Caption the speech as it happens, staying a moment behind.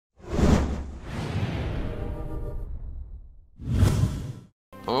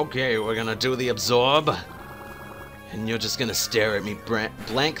Okay, we're gonna do the absorb. And you're just gonna stare at me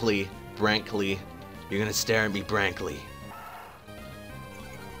blankly. You're gonna stare at me blankly.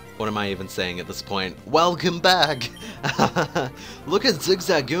 What am I even saying at this point? Welcome back! Look at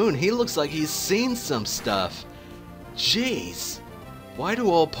Zigzagoon, he looks like he's seen some stuff. Jeez, why do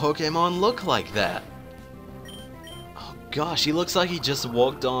all Pokemon look like that? Oh gosh, he looks like he just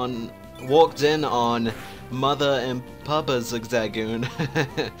walked in on Mother and Papa Zigzagoon.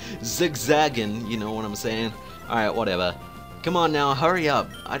 Zigzagging, you know what I'm saying? Alright, whatever. Come on now, hurry up.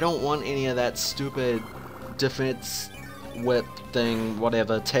 I don't want any of that stupid defense whip thing,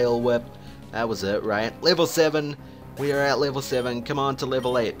 whatever, tail whip. That was it, right? Level 7. We are at level 7. Come on to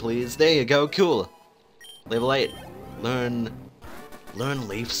level 8, please. There you go, cool. Level 8. Learn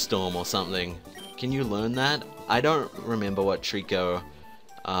Leaf Storm or something. Can you learn that? I don't remember what Trico's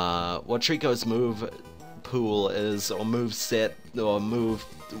move pool is, or move set, or move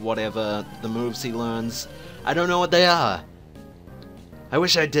whatever the moves he learns. I don't know what they are. I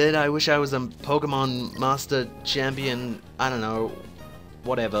wish I did. I wish I was a Pokemon Master Champion. I don't know.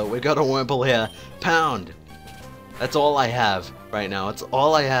 Whatever. We got a Wurmple here. Pound. That's all I have right now. It's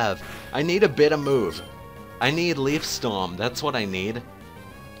all I have. I need a better move. I need Leaf Storm. That's what I need.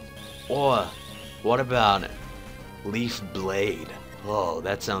 Or, what about Leaf Blade? Oh,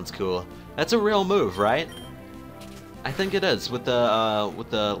 that sounds cool. That's a real move, right? I think it is with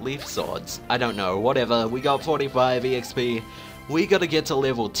the leaf swords. I don't know. Whatever. We got 45 EXP. We gotta get to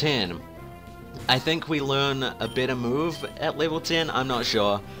level 10. I think we learn a better move at level 10. I'm not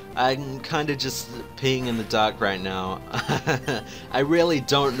sure. I'm kinda just peeing in the dark right now. I really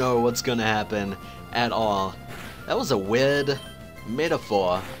don't know what's gonna happen at all. That was a weird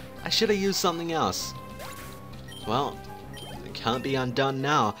metaphor. I should have used something else. Well, it can't be undone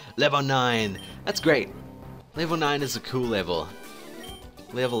now. Level 9. That's great. Level 9 is a cool level.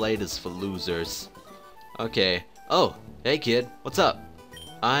 Level 8 is for losers. Okay. Oh, hey kid, what's up?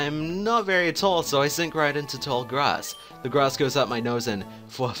 I'm not very tall, so I sink right into tall grass. The grass goes up my nose and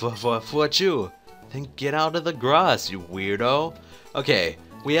you. Then get out of the grass, you weirdo. Okay,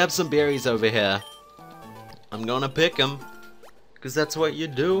 we have some berries over here. I'm gonna pick them, because that's what you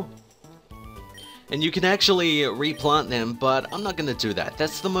do. And you can actually replant them, but I'm not gonna do that.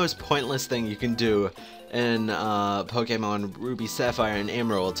 That's the most pointless thing you can do in Pokemon Ruby, Sapphire, and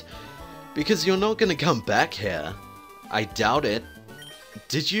Emerald. Because you're not gonna come back here. I doubt it.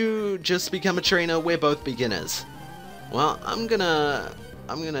 Did you just become a trainer? We're both beginners. Well, I'm gonna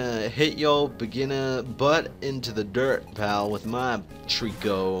hit your beginner butt into the dirt, pal, with my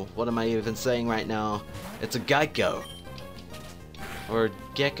Trico. What am I even saying right now? It's a Geico. Or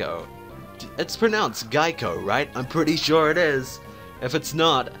Gecko. It's pronounced Geico, right? I'm pretty sure it is. If it's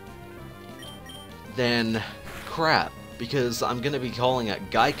not, then crap, because I'm gonna be calling it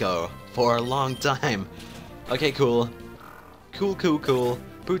Geico for a long time. Okay, cool. Cool.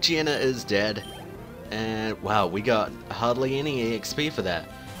 Poochyena is dead. And wow, we got hardly any EXP for that.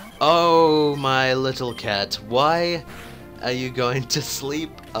 Oh, my little cat, why are you going to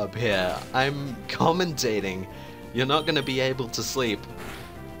sleep up here? I'm commentating. You're not gonna be able to sleep.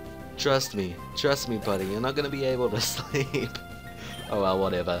 Trust me, buddy, you're not gonna be able to sleep. Oh well,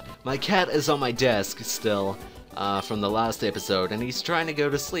 whatever. My cat is on my desk still, from the last episode, and he's trying to go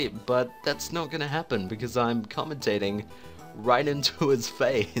to sleep, but that's not gonna happen because I'm commentating right into his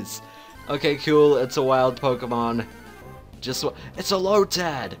face. Okay, cool, it's a wild Pokemon. It's a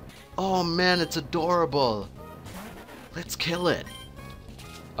Lotad! Oh man, it's adorable! Let's kill it!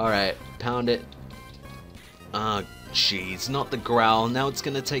 Alright, pound it. Ah, jeez, not the growl. Now it's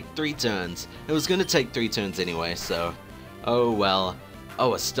gonna take 3 turns. It was gonna take 3 turns anyway, so... Oh well.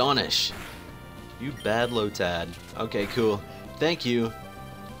 Oh, Astonish! You bad Lotad. Okay, cool. Thank you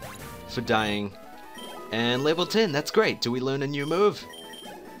for dying. And level 10, that's great. Do we learn a new move?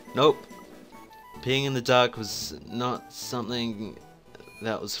 Nope. Peeing in the dark was not something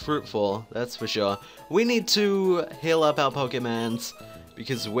that was fruitful, that's for sure. We need to heal up our Pokemons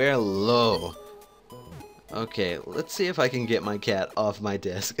because we're low. Okay, let's see if I can get my cat off my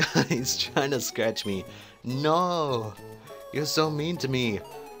desk. He's trying to scratch me. No! You're so mean to me.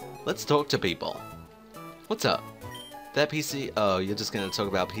 Let's talk to people. What's up? That PC... Oh, you're just gonna talk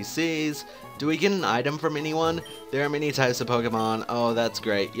about PCs. Do we get an item from anyone? There are many types of Pokemon. Oh, that's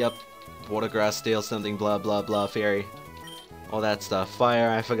great. Yep. Water, grass, steel, something, blah, blah, blah, fairy. All that stuff. Fire,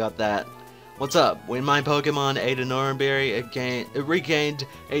 I forgot that. What's up? When my Pokemon ate an Oranberry, it regained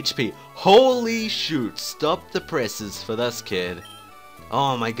HP. Holy shoot! Stop the presses for this kid.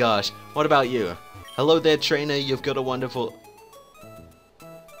 Oh my gosh. What about you? Hello there, trainer. You've got a wonderful...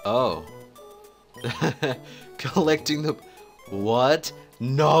 Oh. Collecting the... What?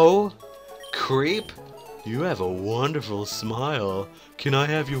 No? Creep? You have a wonderful smile. Can I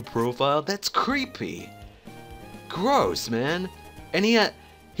have your profile? That's creepy. Gross, man. And he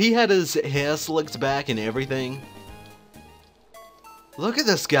had his hair slicked back and everything. Look at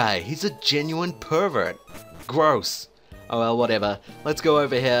this guy. He's a genuine pervert. Gross. Oh well, whatever. Let's go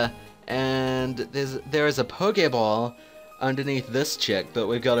over here. And there is a Pokeball underneath this chick, but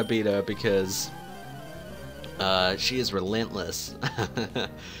we've got to beat her because she is relentless.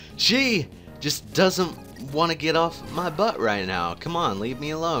 She just doesn't want to get off my butt right now. Come on, leave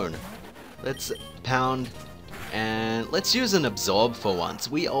me alone. Let's pound, and let's use an absorb for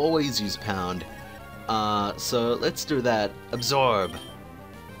once. We always use pound. So let's do that. Absorb.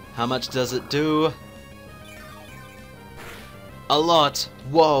 How much does it do? A lot.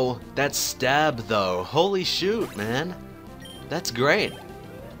 Whoa, that's stab though. Holy shoot, man. That's great.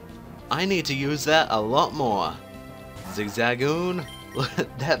 I need to use that a lot more. Zigzagoon. Look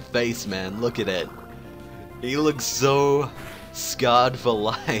at that face, man. Look at it. He looks so scarred for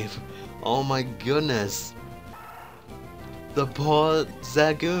life. Oh my goodness. The poor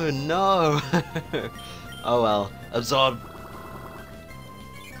Zagoon. No. Oh well. Absorb.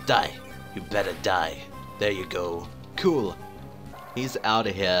 Die. You better die. There you go. Cool. He's out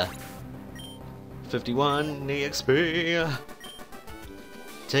of here. 51 EXP.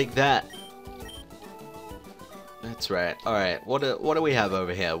 Take that. That's right. Alright, what do we have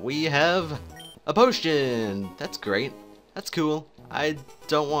over here? We have a potion! That's great. That's cool. I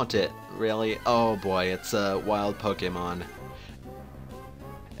don't want it, really. Oh boy, it's a wild Pokemon.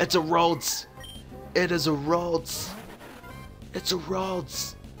 It's a Ralts! It is a Ralts! It's a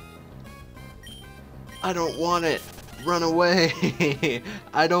Ralts! I don't want it! Run away!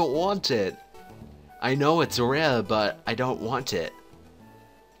 I don't want it! I know it's rare, but I don't want it.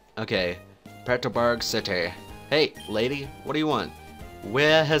 Okay, Peterburg City. Hey, lady, what do you want?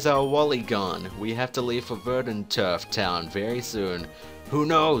 Where has our Wally gone? We have to leave for Verdanturf Town very soon. Who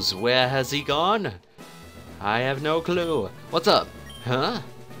knows? Where has he gone? I have no clue. What's up? Huh?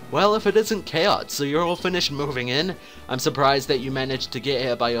 Well, if it isn't Chaot, so you're all finished moving in? I'm surprised that you managed to get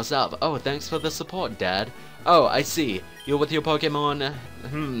here by yourself. Oh, thanks for the support, Dad. Oh, I see. You're with your Pokemon?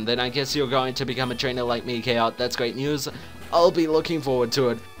 Then I guess you're going to become a trainer like me, Chaot. That's great news. I'll be looking forward to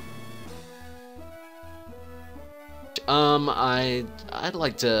it. I'd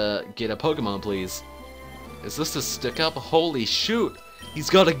like to get a Pokemon, please. Is this a stick-up? Holy shoot! He's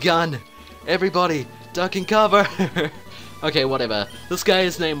got a gun! Everybody, duck and cover! Okay, whatever. This guy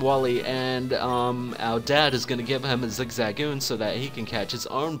is named Wally, and, our dad is gonna give him a Zigzagoon so that he can catch his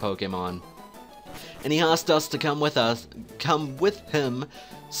own Pokemon. And he asked us to come with him,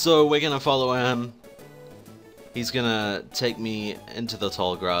 so we're gonna follow him. He's gonna take me into the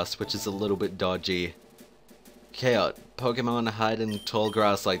tall grass, which is a little bit dodgy. Chaot, Pokemon hide in tall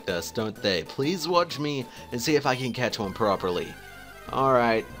grass like this, don't they? Please watch me and see if I can catch one properly.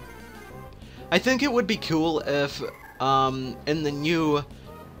 Alright. I think it would be cool if, in the new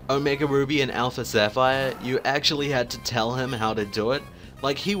Omega Ruby and Alpha Sapphire, you actually had to tell him how to do it.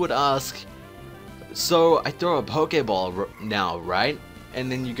 Like, he would ask, so I throw a Pokeball now, right? And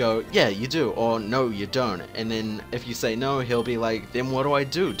then you go, yeah, you do, or no, you don't. And then if you say no, he'll be like, then what do I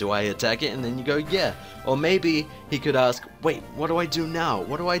do? Do I attack it? And then you go, yeah. Or maybe he could ask, wait, what do I do now?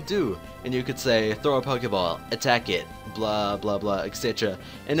 What do I do? And you could say, throw a Pokeball, attack it, blah, blah, blah, etc.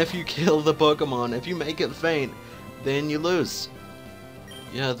 And if you kill the Pokemon, if you make it faint, then you lose.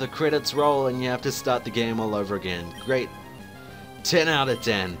 Yeah, the credits roll and you have to start the game all over again. Great. 10 out of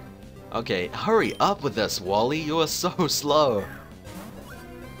 10. Okay, hurry up with this, Wally. You are so slow.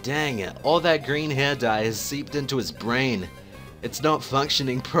 Dang it, all that green hair dye has seeped into his brain. It's not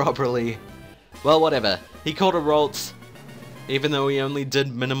functioning properly. Well, whatever. He caught a Ralts, even though he only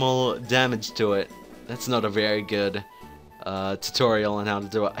did minimal damage to it. That's not a very good tutorial on how to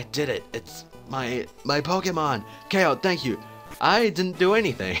do it. I did it. It's my Pokemon. Chaot, thank you. I didn't do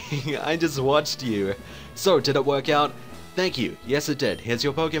anything. I just watched you. So, did it work out? Thank you. Yes, it did. Here's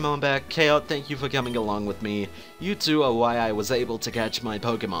your Pokemon back. Chaot, thank you for coming along with me. You two are why I was able to catch my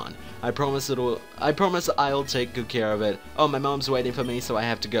Pokemon. I promise I'll take good care of it. Oh, my mom's waiting for me, so I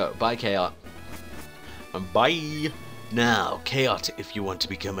have to go. Bye, Chaot. Bye. Now, Chaot, if you want to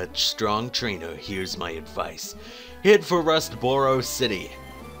become a strong trainer, here's my advice. Head for Rustboro City,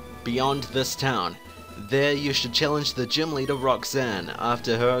 beyond this town. There you should challenge the gym leader Roxanne.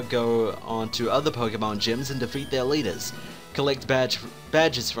 After her, go on to other Pokemon gyms and defeat their leaders. Collect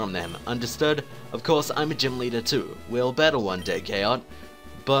badges from them. Understood? Of course, I'm a gym leader too. We'll battle one day, Chaot.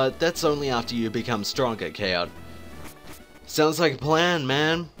 But that's only after you become stronger, Chaot. Sounds like a plan,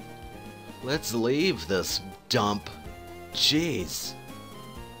 man. Let's leave this dump. Jeez.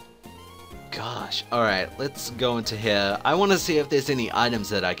 Gosh. Alright, let's go into here. I want to see if there's any items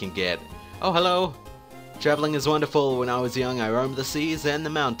that I can get. Oh, hello. Traveling is wonderful. When I was young, I roamed the seas and the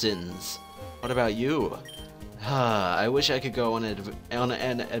mountains. What about you? I wish I could go on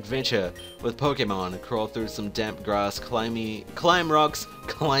an adventure with Pokemon, crawl through some damp grass, climb rocky,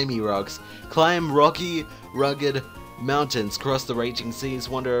 rugged mountains, cross the raging seas,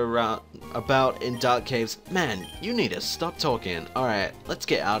 wander around about in dark caves. Man, you need to stop talking. Alright, let's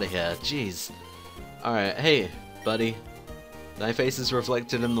get out of here. Jeez. Alright, hey, buddy. Thy face is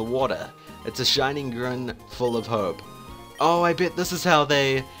reflected in the water. It's a shining grin full of hope. Oh, I bet this is how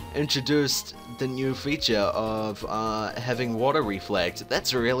they introduced the new feature of having water reflect.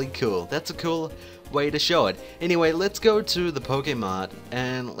 That's really cool. That's a cool way to show it. Anyway, let's go to the Pokemart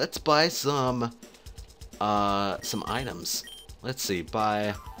and let's buy some items. Let's see,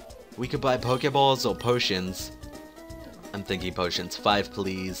 we could buy Pokeballs or potions. I'm thinking potions. 5,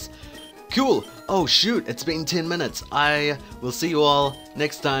 please. Cool! Oh shoot, it's been 10 minutes. I will see you all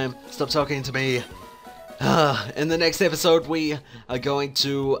next time. Stop talking to me. In the next episode, we are going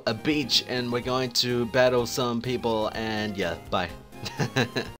to a beach and we're going to battle some people, and yeah, bye.